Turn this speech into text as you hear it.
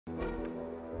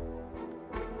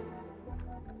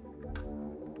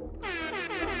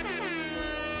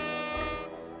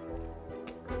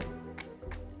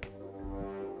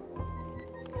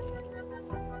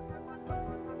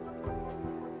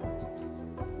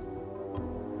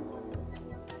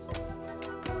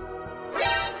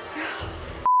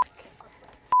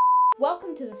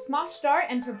to the Smosh Star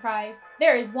Enterprise.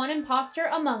 There is one imposter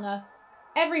among us.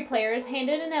 Every player is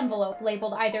handed an envelope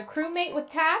labeled either crewmate with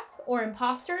tasks or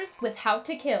imposters with how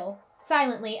to kill.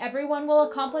 Silently, everyone will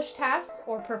accomplish tasks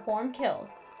or perform kills.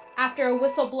 After a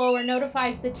whistleblower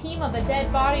notifies the team of a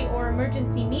dead body or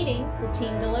emergency meeting, the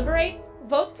team deliberates,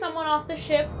 votes someone off the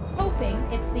ship, hoping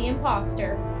it's the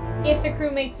imposter. If the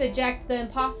crewmates eject the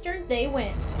imposter, they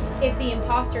win. If the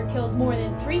imposter kills more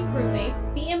than 3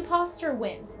 crewmates, the imposter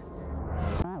wins.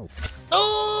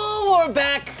 Oh, we're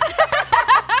back!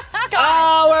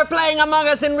 Oh, we're playing Among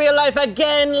Us in real life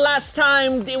again. Last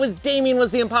time, Damien was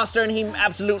the imposter and he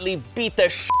absolutely beat the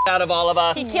shit out of all of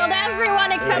us. He killed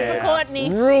everyone except for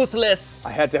Courtney. Ruthless.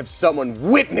 I had to have someone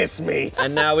witness me.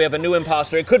 And now we have a new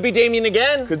imposter. It could be Damien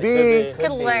again. Could be.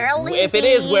 Could literally If it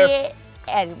is, we're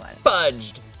anyone.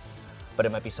 fudged. But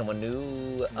it might be someone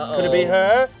new. Uh-oh. Could it be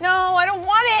her? No, I don't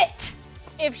want it.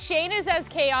 If Shane is as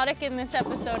chaotic in this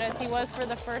episode as he was for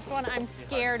the first one, I'm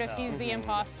scared if he's the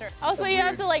imposter. Also, you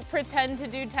have to like pretend to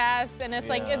do tasks, and it's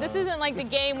like, this isn't like the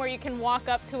game where you can walk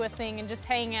up to a thing and just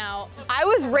hang out. I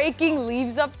was raking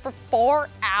leaves up for 4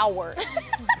 hours.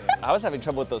 I was having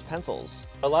trouble with those pencils.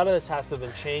 A lot of the tasks have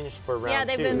been changed for round 2, Yeah,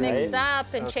 they've been mixed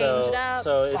up and changed up.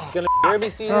 So it's gonna be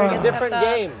a different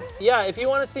game. Yeah, if you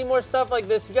want to see more stuff like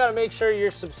this, you gotta make sure you're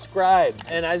subscribed.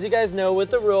 And as you guys know with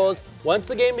the rules, once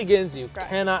the game begins, you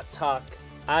cannot talk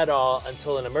at all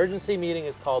until an emergency meeting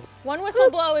is called. 1 whistle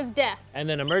blow is death. And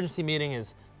then emergency meeting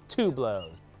is 2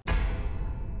 blows.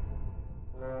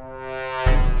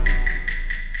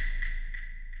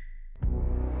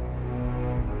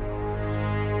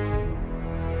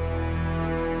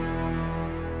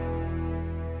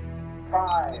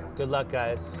 Good luck,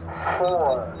 guys.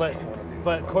 4.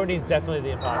 But Courtney's definitely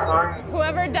the imposter.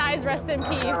 Whoever dies, rest in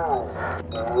peace.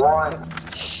 1.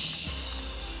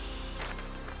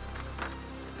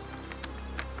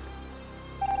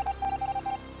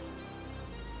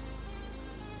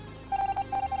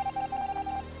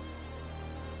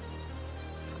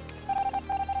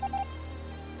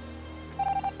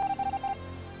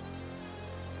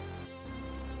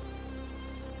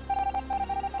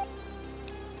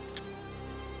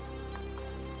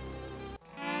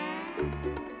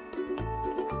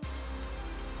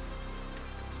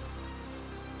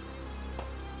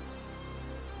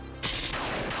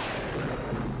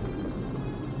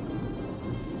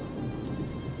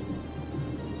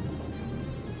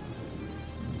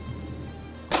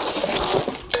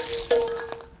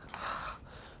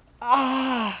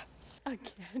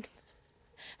 Again.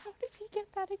 How did he get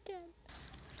that again?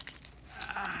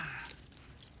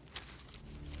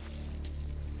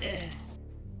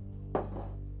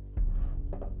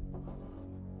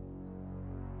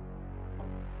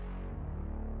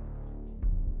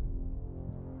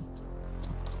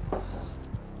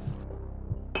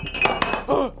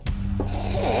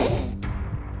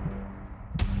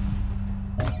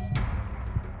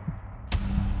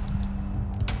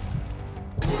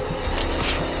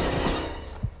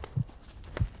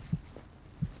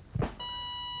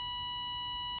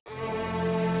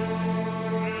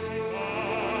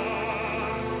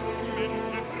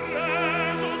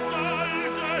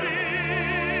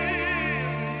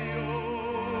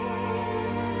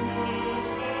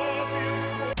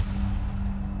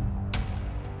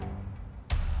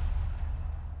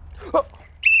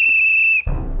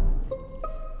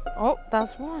 Oh,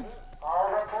 that's one.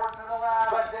 All report to the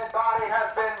lab. A dead body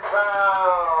has been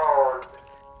found.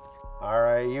 All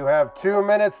right, you have 2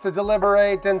 minutes to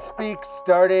deliberate and speak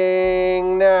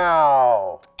starting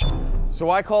now. So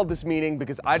I called this meeting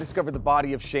because I discovered the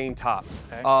body of Shane Top.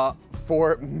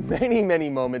 For many, many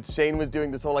moments, Shane was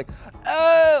doing this whole like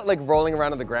rolling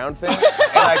around on the ground thing, and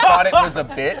I thought it was a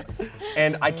bit.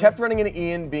 And I kept running into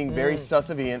Ian, being very sus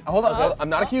of Ian. Hold on, I'm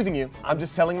not accusing you. I'm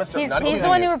just telling my story. He's the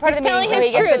one who reported the meeting.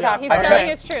 He's telling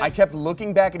his truth. I kept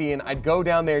looking back at Ian. I'd go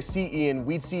down there, see Ian.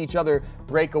 We'd see each other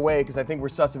break away because I think we're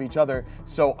sus of each other.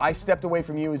 So I stepped away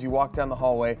from you as you walked down the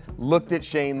hallway, looked at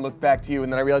Shane, looked back to you,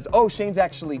 and then I realized, oh, Shane's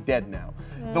actually dead now.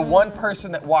 The one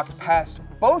person that walked past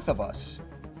both of us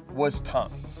was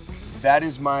Tommy. That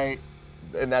is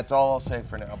and that's all I'll say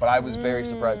for now, but I was very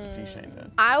surprised to see Shane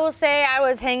dead. I will say I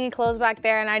was hanging close back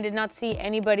there and I did not see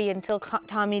anybody until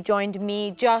Tommy joined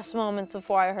me just moments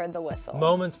before I heard the whistle.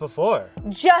 Moments before?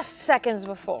 Just seconds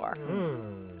before.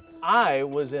 I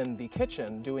was in the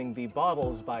kitchen doing the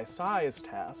bottles by size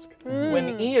task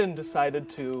when Ian decided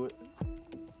to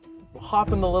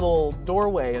hop in the little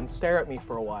doorway and stare at me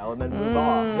for a while and then move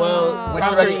off. Well, which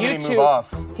direction did he move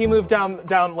off? He moved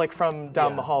down like from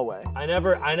down the hallway. I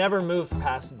never moved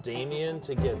past Damien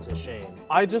to get to Shane.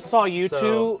 I just saw you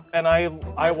two, and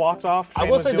I walked off. Shane I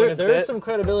will was say doing his there is bit. some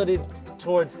credibility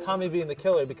towards Tommy being the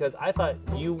killer because I thought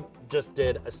you just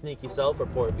did a sneaky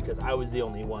self-report because I was the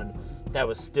only one that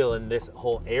was still in this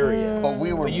whole area. But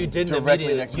we were you didn't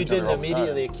directly next to each other all the time.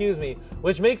 immediately accuse me,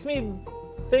 which makes me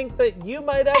think that you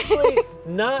might actually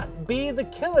not be the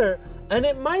killer, and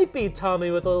it might be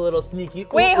Tommy with a little sneaky.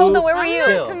 Wait, hold on. Where were you?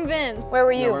 I'm not convinced. Where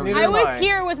were you? I was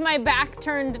here with my back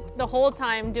turned the whole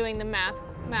time doing the math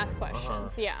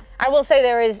questions. Yeah. I will say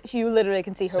you literally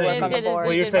can see her work on the board.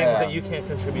 What you're saying is that you can't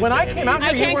contribute. When to I any came out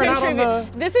I here, you can't weren't out on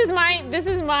contribute. the... This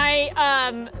is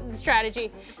my strategy.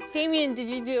 Damien, did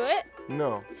you do it?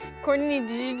 No. Courtney,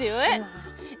 did you do it?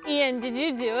 Ian, did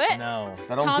you do it? No.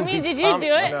 Tommy, did you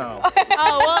do it? No.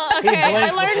 Oh, well, okay.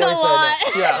 I learned a lot.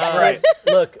 Yeah, right.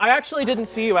 Look, I actually didn't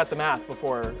see you at the math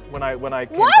before when I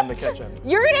came What? from the kitchen.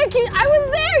 You're gonna I was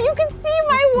there. You can see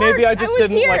my work. Maybe I just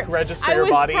didn't here. like register your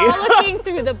body. I was frolicking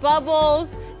through the bubbles,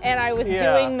 and I was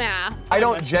doing math. I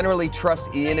don't generally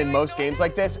trust Ian in most games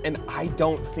like this, and I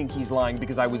don't think he's lying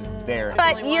because I was there.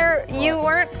 But neither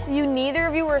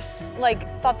of you were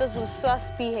like thought this was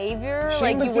sus behavior. Shane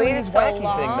like was you doing waited his so wacky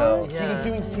long. thing though. Yeah.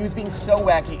 He was being so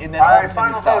wacky, and then all of a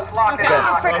sudden he stopped. Okay.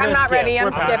 Oh, frick, I'm I'm gonna not skip. ready. I'm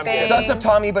We're past skipping. it. Sus of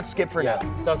Tommy, but skip for now.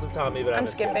 Sus of Tommy, but I'm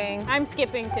gonna skip. skipping. I'm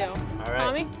skipping too. All right.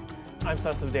 Tommy? I'm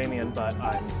sus of Damien, but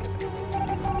I'm skipping.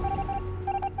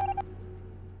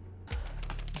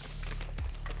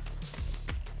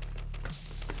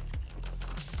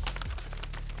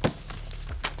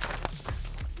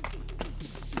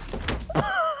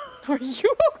 Are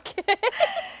you okay?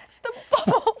 The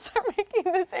bubbles are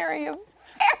making this area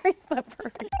very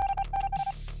slippery.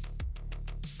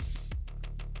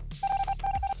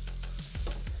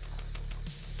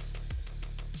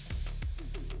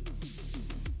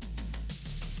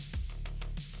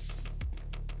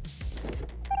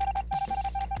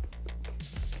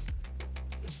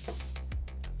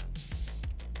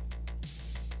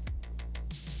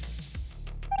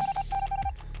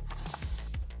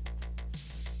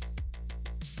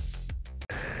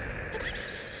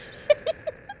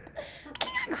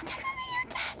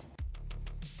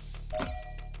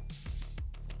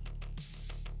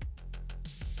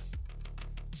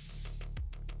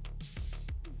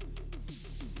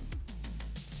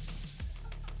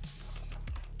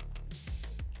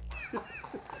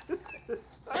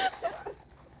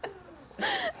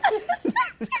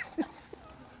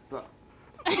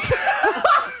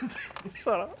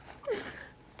 Shut up.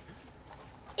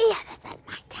 Yeah, this is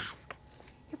my task.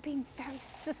 You're being very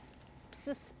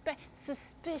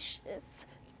suspicious.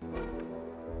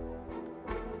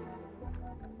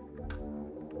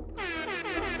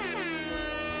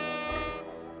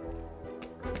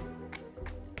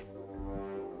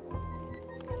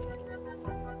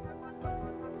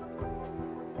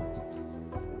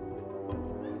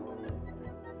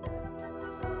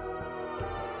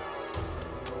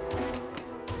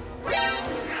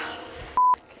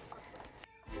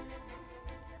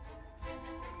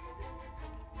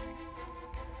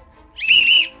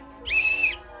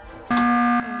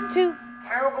 Two.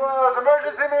 Two blows.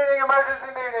 Emergency meeting, emergency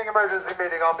meeting, emergency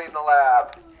meeting. I'll be in the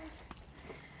lab.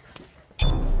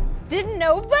 Did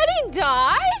nobody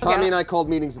die? Tommy and I called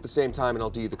meetings at the same time, and I'll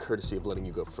do you the courtesy of letting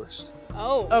you go first.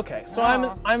 Oh. Okay, so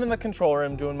I'm in the control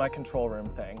room doing my control room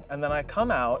thing, and then I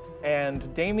come out,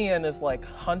 and Damien is like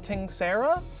hunting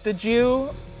Sarah. Did you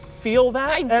feel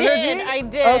that energy? I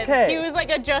did. Okay. He was like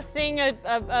adjusting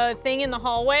a thing in the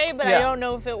hallway, but I don't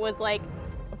know if it was like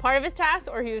a part of his task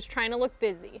or he was trying to look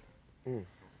busy.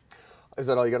 Is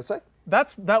that all you got to say?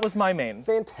 That was my main.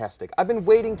 Fantastic. I've been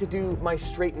waiting to do my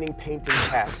straightening painting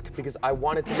task because I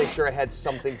wanted to make sure I had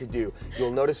something to do.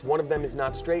 You'll notice one of them is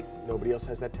not straight. Nobody else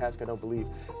has that task, I don't believe.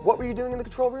 What were you doing in the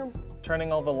control room?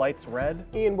 Turning all the lights red.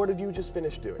 Ian, what did you just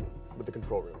finish doing with the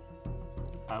control room?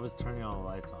 I was turning all the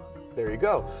lights on. There you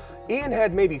go. Ian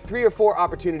had maybe 3 or 4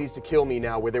 opportunities to kill me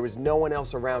now where there was no one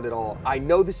else around at all. I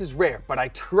know this is rare, but I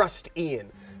trust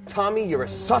Ian. Tommy, you're a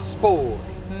sus boy.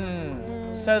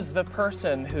 Says the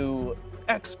person who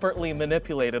expertly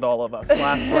manipulated all of us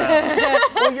last round.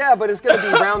 Well, yeah, but it's going to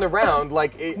be round and round.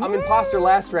 Like, I'm imposter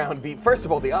last round. First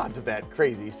of all, the odds of that,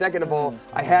 crazy. Second of all,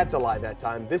 I had to lie that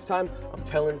time. This time, I'm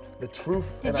telling the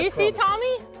truth. Did you see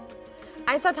Tommy?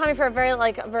 I saw Tommy for a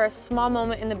very small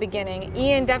moment in the beginning.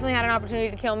 Ian definitely had an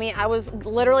opportunity to kill me. I was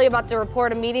literally about to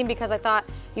report a meeting because I thought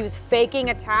he was faking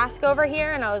a task over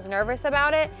here and I was nervous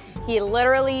about it. He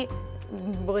literally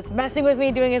was messing with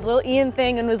me, doing his little Ian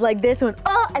thing and was like this one,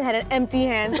 oh, and had an empty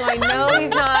hand. So I know he's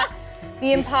not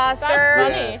the imposter.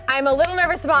 That's funny. I'm a little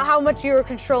nervous about how much you were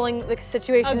controlling the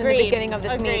situation in the beginning of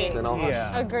this meeting. Then I'll hush.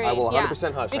 Agreed. I will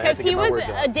 100% hush. Because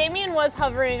Damien was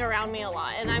hovering around me a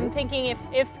lot, and I'm thinking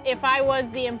if I was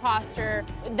the imposter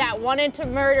that wanted to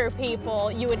murder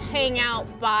people, you would hang out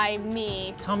by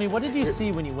me. Tommy, what did you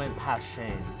see when you went past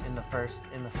Shane in the first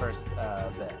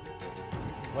bit?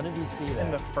 What did you see there?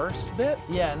 In the first bit?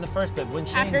 Yeah, in the first bit when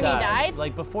Shane After he died?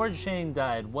 Like before Shane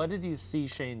died, what did you see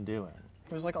Shane doing?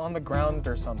 He was like on the ground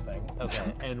or something.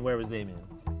 Okay, and where was Damien?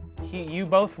 You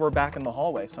both were back in the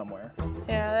hallway somewhere.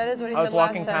 Yeah, that is what he said I was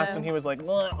walking last time. past and he was like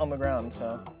on the ground,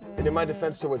 so. And in my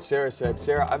defense to what Sarah said,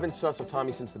 Sarah, I've been sus of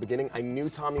Tommy since the beginning. I knew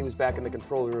Tommy was back in the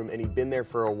control room and he'd been there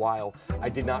for a while. I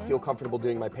did not feel comfortable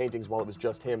doing my paintings while it was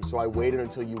just him, so I waited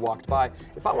until you walked by.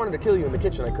 If I wanted to kill you in the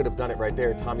kitchen, I could have done it right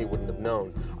there. Tommy wouldn't have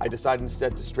known. I decided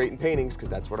instead to straighten paintings because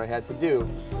that's what I had to do,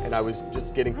 and I was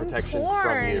just getting protection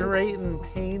from you. Straighten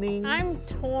paintings? I'm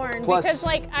torn Plus, because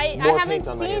like I more haven't paint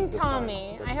on my hands seen this time.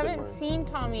 Tommy. That's I haven't been mine. seen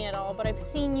Tommy at all, but I've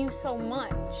seen you so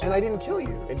much. And I didn't kill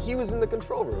you, and he was in the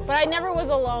control room. But I never was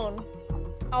alone.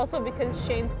 Also because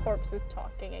Shane's corpse is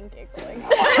talking and giggling.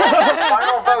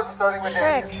 Final vote starting with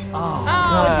Damien. Oh,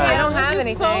 I don't have this is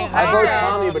anything. so I vote hard.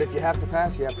 Tommy, but if you have to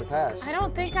pass, you have to pass. I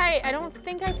don't think I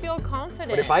feel confident.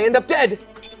 But if I end up dead,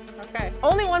 Okay.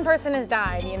 Only one person has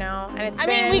died, you know, and it's I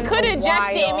been mean, we could a eject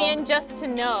while. Damien just to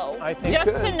know. I think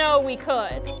just could. to know we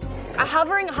could.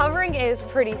 Hovering is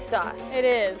pretty sus. It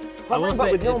is. I will but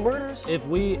say, with no murders. if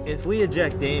we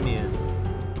eject Damien,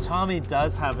 Tommy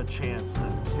does have a chance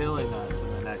of killing us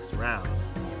in the next round.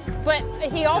 But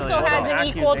he also that's has an an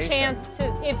equal accusation. chance to,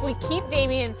 if we keep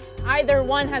Damien, either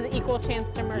one has an equal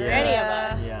chance to murder any of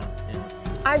us. Yeah.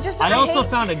 I also hate-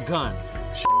 found a gun.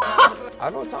 I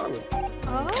vote Tommy.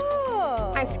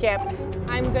 Oh. I skip.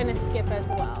 I'm gonna skip as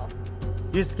well.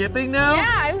 You're skipping now? Yeah,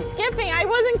 I'm skipping. I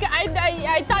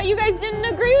thought you guys didn't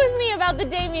agree with me about the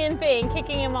Damien thing,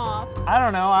 kicking him off. I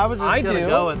don't know. I was just gonna do.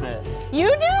 go with it. You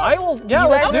do? I will, yeah,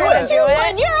 let's Of do course it. you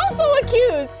would. You're also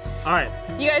accused. All right.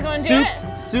 You guys want to do it?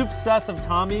 Soup sus of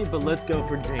Tommy, but let's go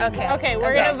for Damien. Okay. Okay,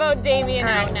 we're gonna vote Damien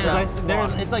out now. It's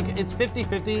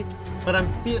 50-50, but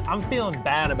I'm feeling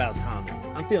bad about Tommy.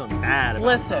 I'm feeling bad about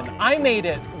Listen, I made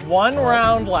it one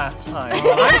round last time.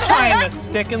 I'm trying to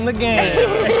stick in the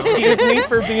game. Excuse me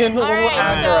for being a All little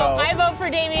right, so aggro. I vote for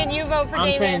Damien, you vote for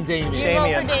I'm Damien. saying Damien. You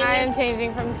Damien. vote for Damien. I am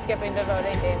changing from skipping to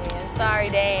voting Damien. Sorry,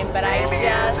 Dame, but I Damien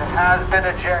just... has been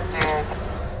ejected.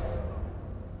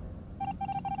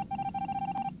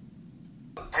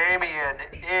 Damien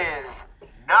is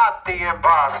not the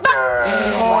imposter.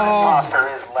 One imposter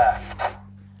is left.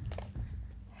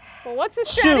 Well, what's the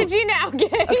strategy now,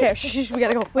 gang? Okay, shh, we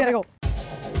gotta go, we gotta go.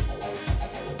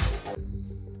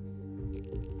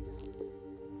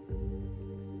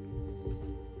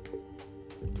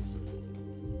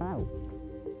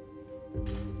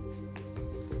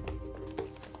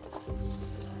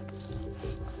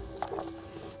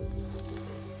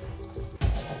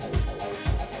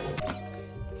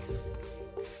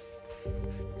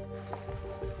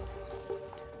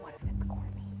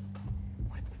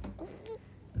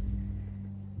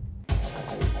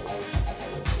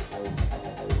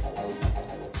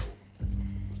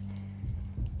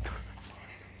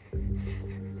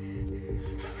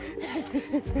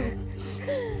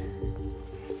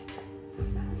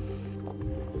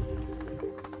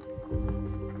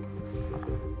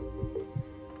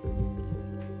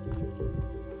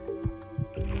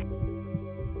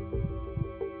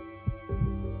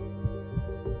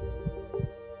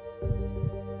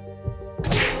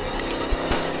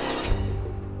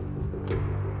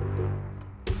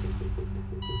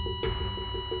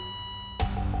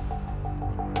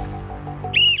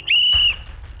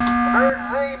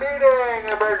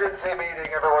 Emergency meeting.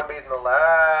 Everyone meet in the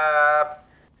lab.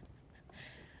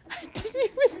 I didn't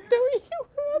even know you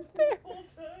were up there.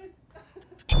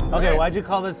 Okay, why'd you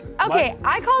call this? Okay,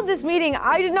 I called this meeting.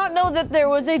 I did not know that there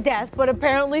was a death, but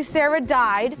apparently Sarah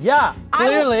died. Yeah,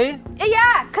 clearly.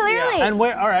 Yeah, clearly. And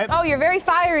where? All right. Oh, you're very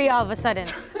fiery all of a sudden.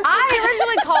 I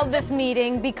originally called this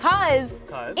meeting because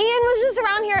Ian was just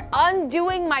around here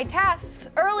undoing my tasks.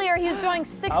 Earlier, he was drawing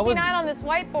 69 on this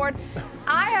whiteboard.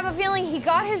 I have a feeling he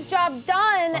got his job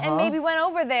done and maybe went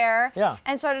over there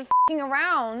and started f***ing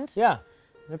around. Yeah,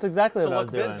 that's exactly what I was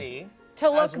look doing. busy. To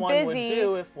look as one busy. would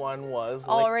do if one was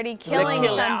Already killing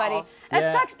somebody. That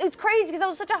Yeah. sucks. It's crazy because that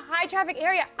was such a high traffic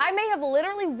area. I may have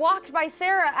literally walked by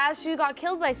Sarah as she got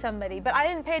killed by somebody, but I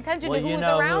didn't pay attention to who you was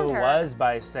know around who her. was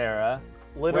by Sarah.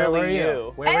 Literally Where were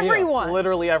you. Where were you? Everyone.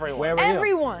 Literally everyone. Where were you?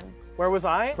 Everyone. Where was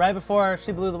I? Right before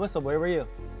she blew the whistle, where were you?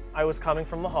 I was coming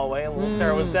from the hallway and little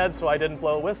Sarah was dead, so I didn't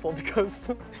blow a whistle because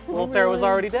little Sarah was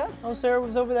already dead. Oh, Sarah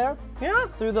was over there? Yeah.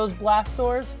 Through those blast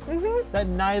doors that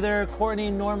neither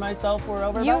Courtney nor myself were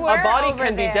over You by? were A body over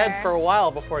can be there. dead for a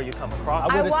while before you come across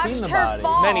I it. would've seen the watched her body.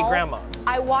 fall. Many grandmas.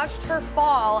 I watched her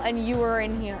fall, and you were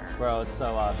in here. Bro, it's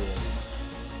so obvious.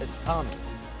 It's Tommy.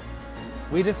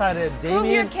 We decided Prove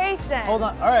Damien. your case then. Hold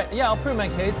on. All right, yeah, I'll prove my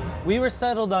case. We were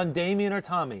settled on Damien or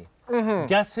Tommy.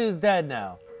 Guess who's dead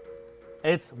now?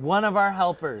 It's one of our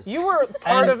helpers. You were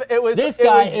part And of it. Was this it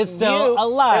guy was is still you,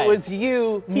 alive. It was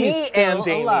you, He's me, still and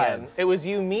Damien. alive. It was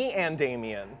you, me, and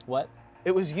Damien. What?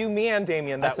 It was you, me, and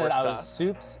Damien that I said were I was sus.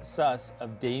 soups sus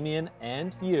of Damien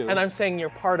and you. And I'm saying you're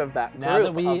part of that group now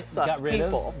that we of sus got rid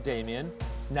people. of Damien,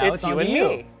 now It's it's you on and you.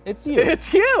 me. It's you.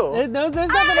 It's you. There's nothing about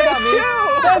It's me.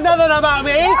 you. There's nothing about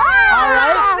me. All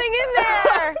right. Something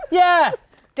in there. Yeah.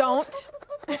 Don't.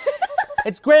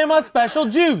 It's Grandma's special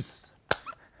juice.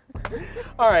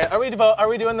 All right, are we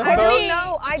doing this I vote? don't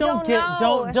know. I don't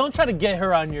know. Don't try to get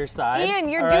her on your side. Ian,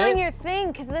 you're all doing right? your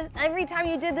thing because every time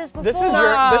you did this before. This is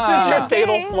your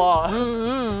fatal flaw.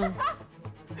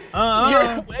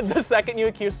 The second you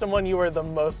accuse someone, you are the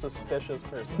most suspicious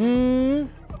person.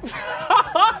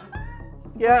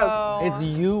 Yes. Oh. It's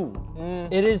you.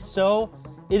 It is so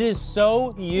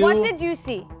you. What did you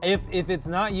see? If it's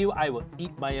not you, I will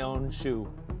eat my own shoe.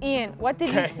 Ian, what did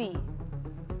you see?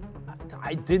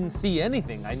 I didn't see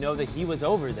anything. I know that he was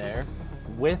over there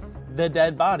with the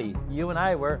dead body. You and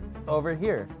I were over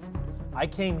here. I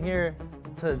came here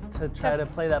to try to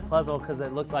play that puzzle because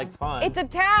it looked like fun. It's a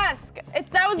task.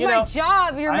 That was You my know,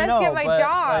 job. You're I messing know, up my but,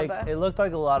 job. like, it looked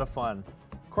like a lot of fun.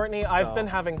 Courtney, I've been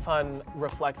having fun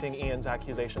reflecting Ian's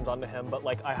accusations onto him, but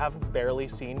like I have barely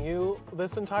seen you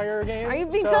this entire game. Are you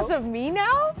being so- sus of me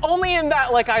now? Only in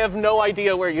that, like, I have no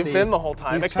idea where you've See, been the whole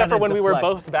time, he's except trying for to when we were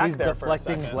deflect. both back He's there for a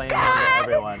deflecting second. blame onto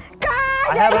everyone. God,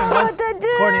 I haven't don't know once, what to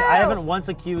do. Courtney, I haven't once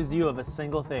accused you of a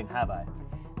single thing, have I?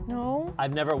 No.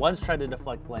 I've never once tried to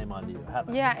deflect blame onto you, have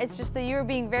I? Yeah, it's just that you were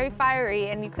being very fiery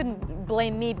and you couldn't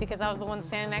blame me because I was the one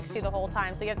standing next to you the whole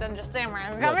time. So you have to understand where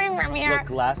I'm coming from here. Look,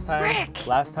 last Frick.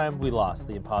 time we lost,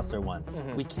 the imposter won.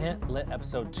 We can't let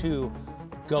episode 2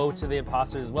 go to the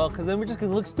imposters as well, because then we're just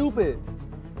gonna look stupid.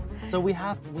 So we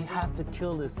have to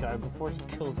kill this guy before he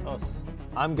kills us.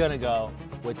 I'm gonna go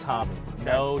with Tommy,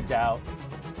 no doubt.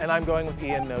 And I'm going with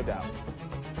Ian, no doubt.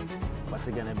 What's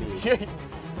it gonna be?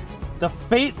 The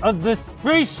fate of the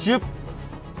spaceship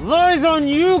lies on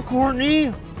you, Courtney.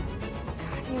 God,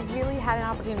 you really had an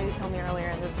opportunity to kill me earlier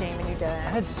in this game and you I didn't.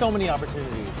 had so many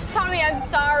opportunities. Tommy, I'm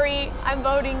sorry. I'm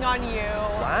voting on you.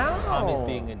 Wow. Tommy's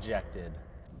being ejected.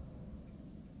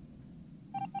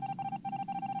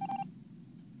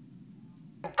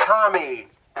 Tommy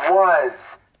was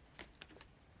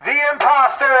the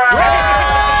imposter!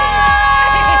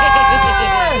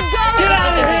 Get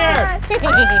out of here!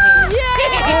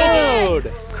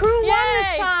 Dude! Crew won Yay.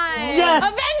 this time. Yes!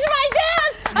 Avenge my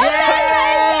death!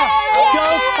 Yeah!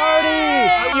 Ghost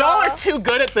party! Y'all are too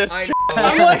good at this shit.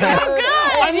 I'm So like, good!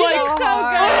 I'm You're like,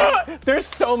 so good! there's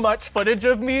so much footage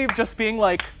of me just being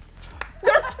like,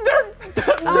 they're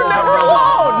never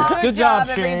alone. Good job,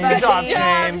 Shane. everybody. Good job, Good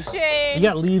job, Shane. Shane. You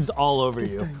got leaves all over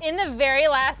you. In the very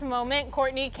last moment,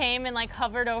 Courtney came and like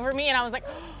hovered over me, and I was like,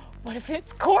 what if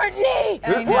it's Courtney?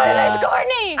 What if it's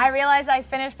Courtney? I realized I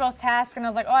finished both tasks and I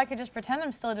was like, oh, I could just pretend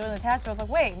I'm still doing the task. But I was like,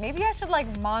 wait, maybe I should like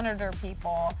monitor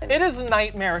people. It is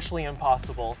nightmarishly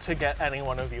impossible to get any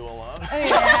one of you alone.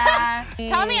 Yeah.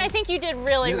 Tommy, I think you did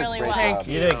really, really well. Thank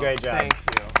you. You did a great job. Thank you.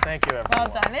 Thank you,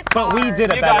 everyone. Well done. It's But we hard.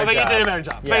 did a You better got it, but job. you did a better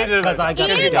job. But you Yeah, did a better because I job. got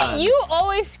Ian, it done. you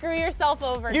always screw yourself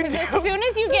over. You Because do. as soon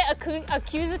as you get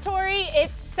accusatory,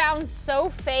 it sounds so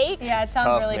fake. Yeah, it sounds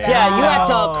tough, really man. bad. Yeah, you act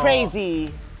all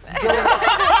crazy.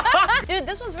 Dude,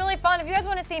 this was really fun. If you guys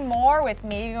want to see more with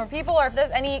me, more people, or if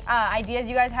there's any ideas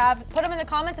you guys have, put them in the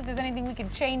comments. If there's anything we can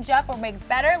change up or make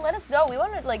better, let us know. We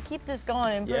want to like keep this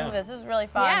going and improve this. This is really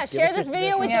fun. Yeah, share this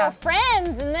video with Yeah. your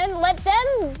friends and then let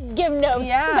them give notes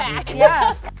back.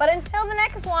 Yeah. But until the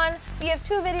next one, we have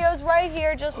 2 videos right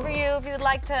here just for you if you would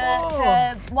like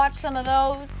to watch some of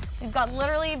those. We've got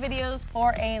literally videos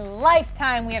for a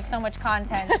lifetime. We have so much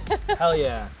content. Hell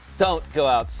yeah. Don't go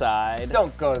outside.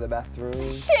 Don't go to the bathroom.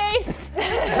 Shane,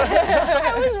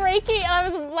 I was raking, I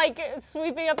was like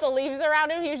sweeping up the leaves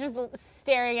around him. He was just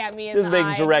staring at me in Just the making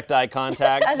eye. direct eye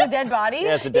contact. As a dead body? Yeah,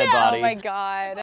 as a dead Yeah. body. Oh my God.